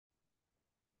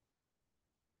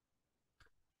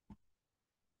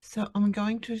So I'm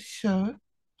going to show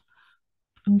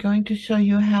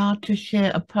you how to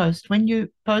share a post. When you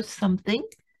post something,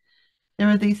 there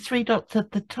are these three dots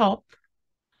at the top.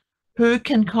 Who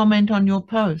can comment on your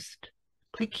post?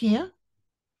 Click here,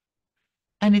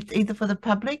 and it's either for the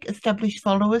public, established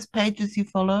followers, pages you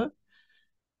follow,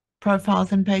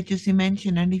 profiles and pages you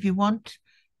mention. And if you want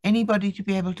anybody to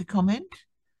be able to comment,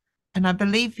 and I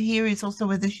believe here is also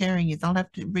where the sharing is. I'll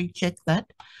have to recheck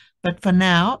that. But for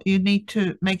now, you need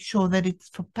to make sure that it's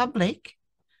for public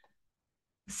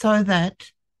so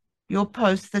that your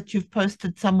post that you've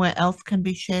posted somewhere else can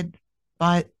be shared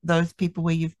by those people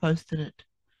where you've posted it.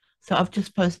 So I've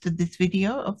just posted this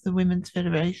video of the Women's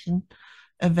Federation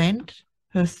event,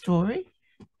 her story,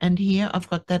 and here I've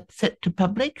got that set to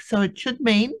public. So it should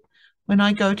mean when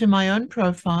I go to my own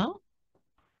profile,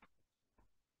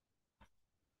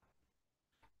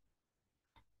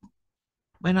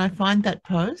 when I find that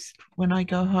post, when I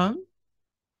go home,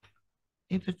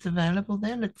 if it's available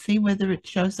there, let's see whether it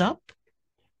shows up.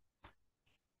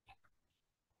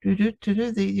 You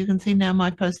can see now my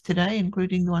post today,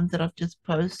 including the ones that I've just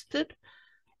posted.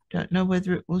 Don't know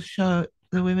whether it will show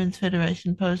the Women's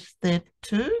Federation post there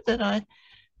too that I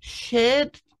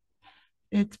shared.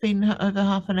 It's been over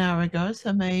half an hour ago,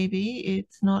 so maybe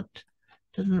it's not,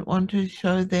 doesn't want to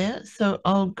show there. So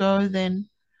I'll go then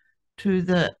to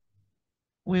the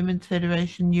Women's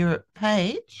Federation Europe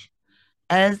page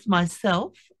as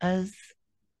myself, as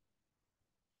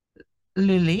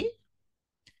Lily.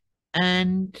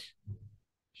 And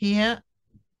here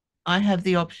I have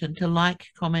the option to like,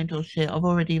 comment, or share. I've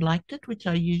already liked it, which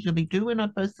I usually do when I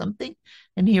post something.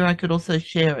 And here I could also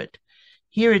share it.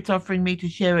 Here it's offering me to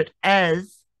share it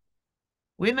as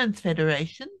Women's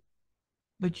Federation,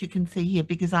 which you can see here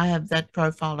because I have that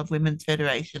profile of Women's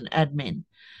Federation admin.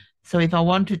 So if I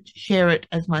want to share it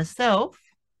as myself,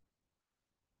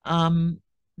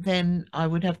 then I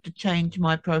would have to change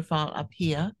my profile up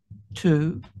here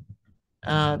to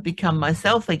become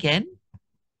myself again.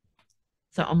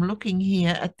 So I'm looking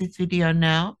here at this video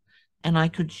now, and I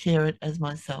could share it as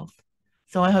myself.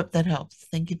 So I hope that helps.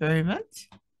 Thank you very much.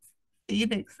 See you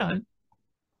next time.